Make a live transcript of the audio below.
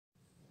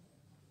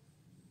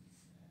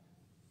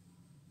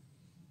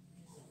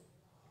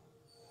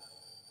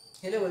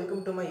Hello,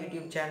 welcome to my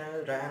YouTube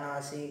channel Ryan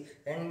RC,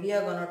 and we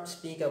are gonna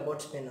speak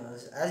about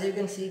spinners. As you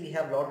can see, we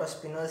have lot of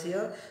spinners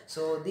here.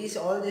 So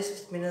all these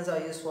spinners are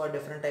used for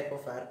different type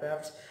of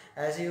aircrafts.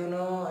 As you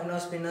know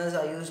spinners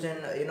are used in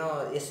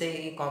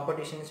SAE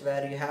competitions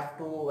where you have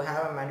to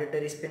have a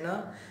mandatory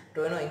spinner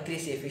to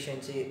increase the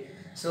efficiency.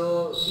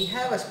 So we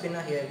have a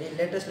spinner here.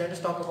 Let us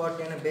talk about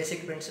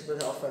basic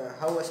principles of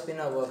how a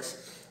spinner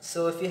works.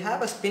 So if you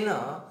have a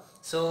spinner,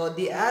 so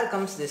the air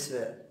comes this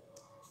way,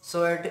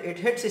 so it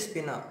hits a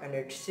spinner, and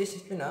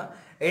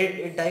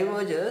it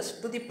diverges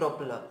to the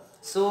propeller,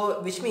 so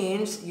which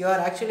means you are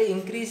actually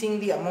increasing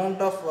the amount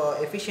of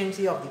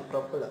efficiency of the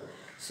propeller.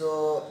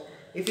 So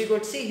if you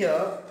could see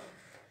here,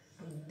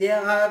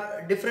 there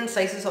are different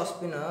sizes of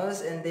spinners,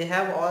 and they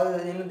have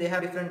they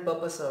have different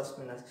purposes of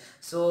spinners.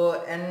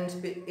 So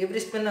every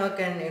spinner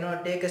can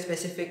take a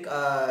specific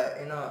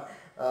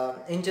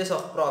inches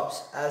of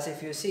props. As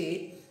if you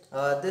see,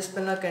 this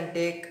spinner can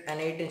take an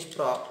 8-inch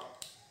prop.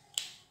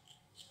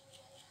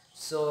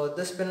 So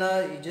this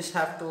spinner, you just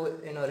have to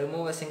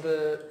remove a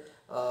single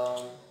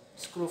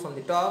screw from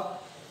the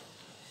top.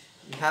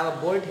 You have a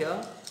bolt here,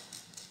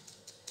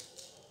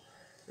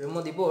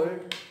 remove the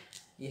bolt.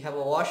 You have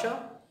a washer,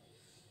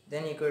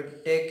 then you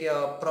could take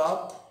your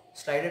prop,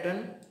 slide it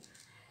in,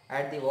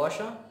 add the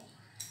washer,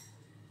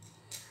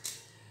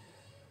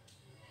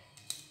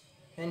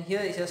 and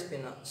here is your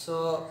spinner.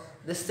 So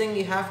this thing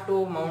you have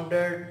to mount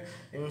it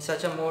in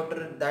such a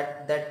motor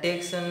that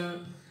takes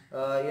in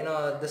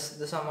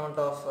this amount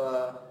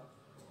of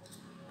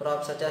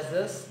prop, such as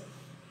this.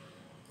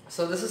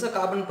 So this is a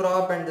carbon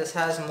prop, and this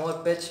has more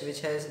pitch,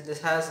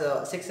 this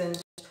has 6 inch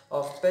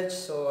of pitch.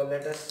 So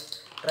let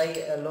us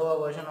try a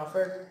lower version of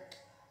it.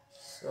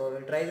 So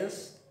we'll try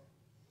this.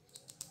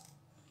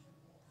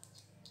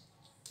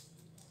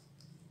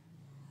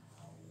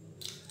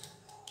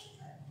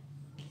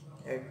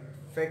 It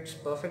fits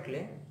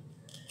perfectly.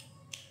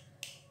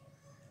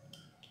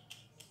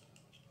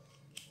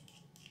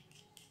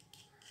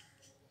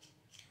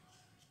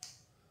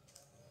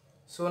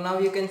 So now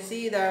you can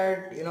see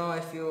that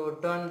if you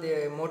turn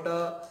the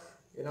motor,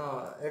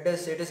 it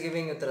is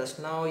giving you thrust.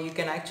 Now you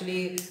can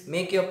actually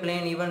make your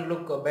plane even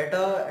look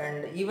better,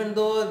 and even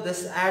though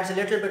this adds a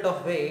little bit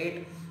of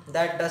weight,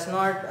 that does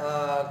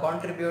not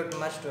contribute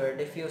much to it.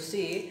 If you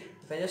see,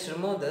 if I just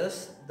remove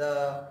this,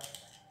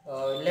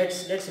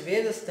 let's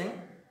weigh this thing.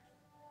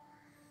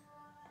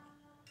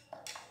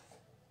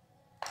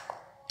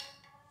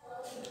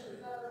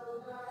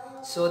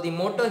 So the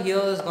motor here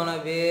is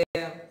gonna weigh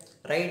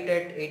right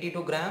at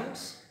 82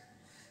 grams,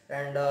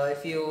 and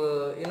if you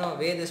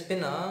weigh the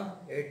spinner,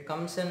 it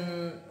comes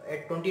in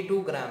at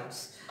 22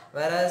 grams.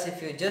 Whereas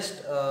if you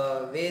just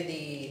weigh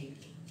the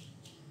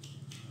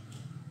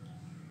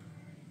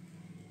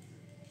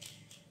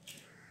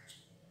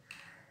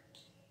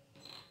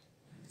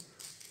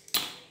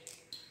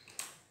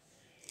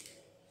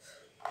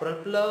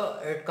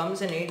propeller, it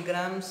comes in 8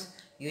 grams.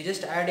 You're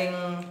just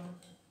adding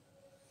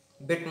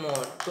bit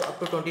more to up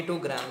to 22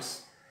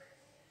 grams.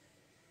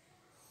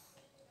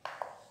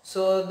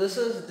 So this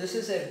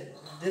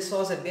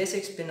was a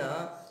basic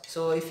spinner.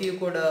 So if you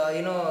could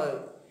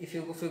if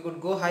you could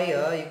go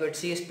higher, you could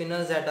see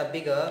spinners that are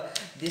bigger.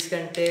 This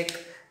can take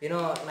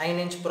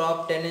 9-inch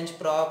prop, 10-inch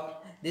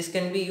prop. This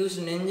can be used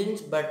in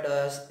engines, but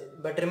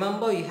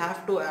remember, you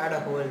have to add a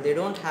hole. They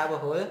don't have a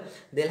hole.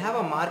 They'll have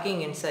a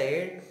marking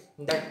inside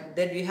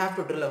that we have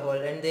to drill a hole,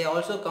 and they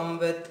also come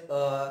with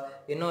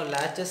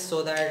latches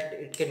so that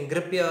it can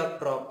grip your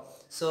prop.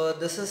 So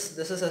this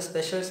is a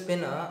special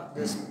spinner.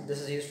 This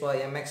is used for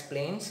MX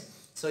planes.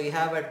 So you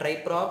have a tri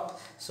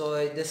prop.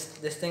 So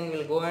this thing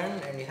will go in,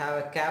 and you have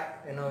a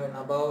cap in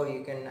above.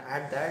 You can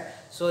add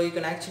that, so you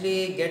can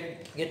actually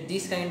get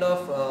these kind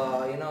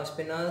of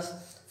spinners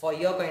for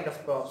your kind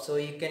of prop. So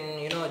you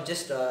can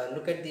just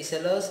look at the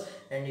sellers,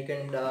 and you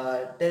can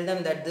tell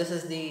them that this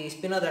is the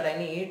spinner that I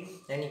need,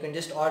 and you can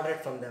just order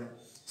it from them.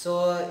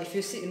 So if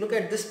you look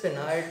at this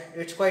spinner,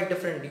 it's quite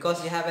different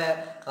because you have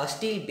a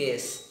steel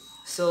base.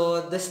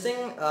 So this thing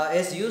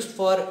is used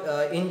for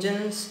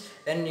engines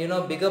and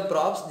bigger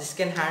props. This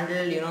can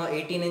handle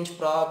 18-inch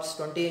props,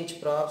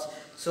 20-inch props.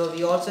 So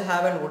we also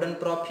have a wooden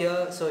prop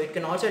here, so it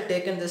can also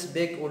take in this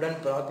big wooden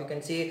prop. You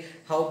can see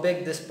how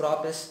big this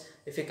prop is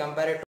if you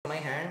compare it to my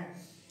hand.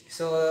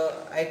 So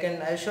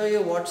I'll show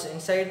you what's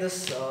inside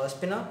this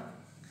spinner.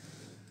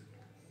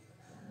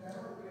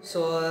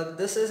 So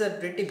this is a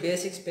pretty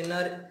basic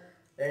spinner,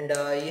 and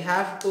you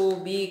have to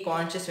be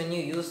conscious when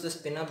you use the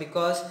spinner,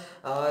 because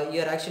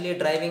you're actually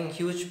driving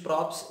huge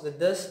props with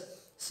this.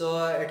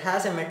 So it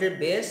has a metal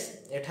base,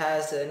 it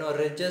has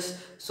ridges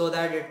so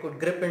that it could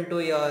grip into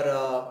your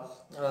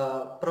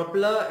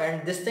propeller,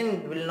 and this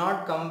thing will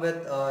not come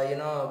with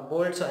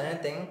bolts or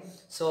anything.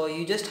 So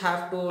you just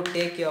have to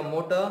take your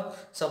motor.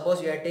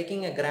 Suppose you are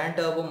taking a Grand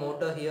Turbo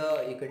motor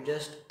here, you could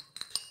just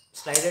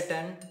slide it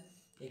in.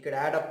 You could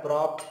add a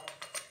prop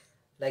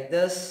like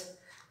this.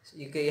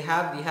 You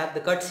have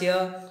the cuts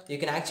here. You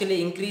can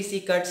actually increase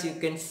the cuts. You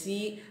can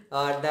see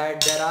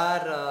that there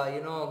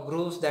are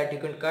grooves that you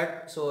can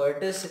cut. So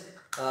it is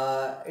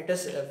it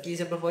is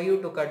feasible for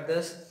you to cut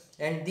this.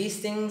 And these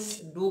things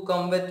do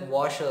come with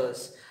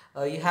washers.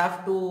 You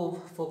have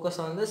to focus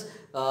on this.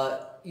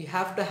 You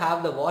have to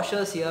have the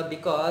washers here,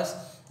 because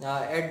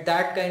at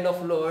that kind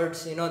of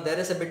loads, there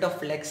is a bit of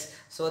flex,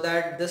 so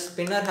that this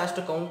spinner has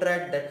to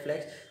counteract that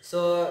flex.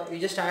 So you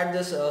just add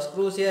this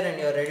screws here and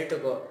you're ready to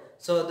go.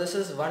 So this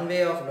is one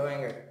way of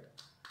doing it.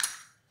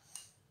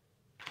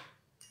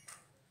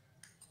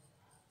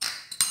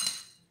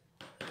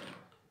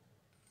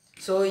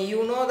 So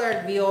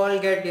that we all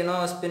get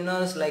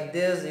spinners like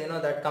this,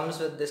 that comes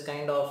with this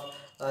kind of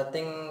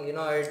thing.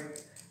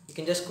 You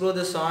can just screw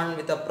this on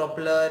with a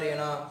propeller.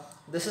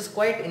 This is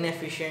quite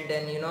inefficient,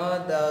 and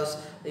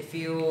if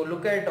you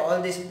look at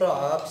all these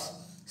props,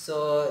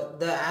 so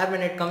the air,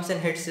 when it comes and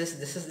hits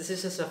this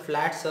is just a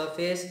flat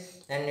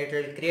surface, and it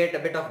will create a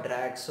bit of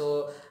drag.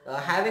 So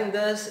having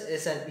this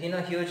is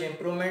a huge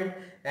improvement,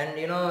 and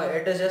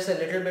it is just a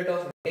little bit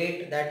of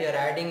weight that you're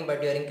adding,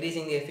 but you're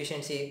increasing the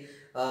efficiency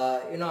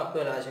up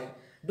to a large extent.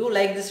 Do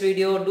like this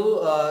video,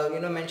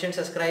 do mention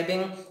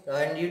subscribing,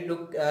 and you do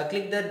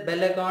click that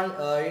bell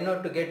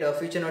icon to get a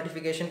future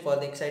notification for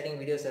the exciting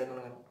videos that are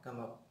going to come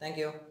up. Thank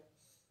you.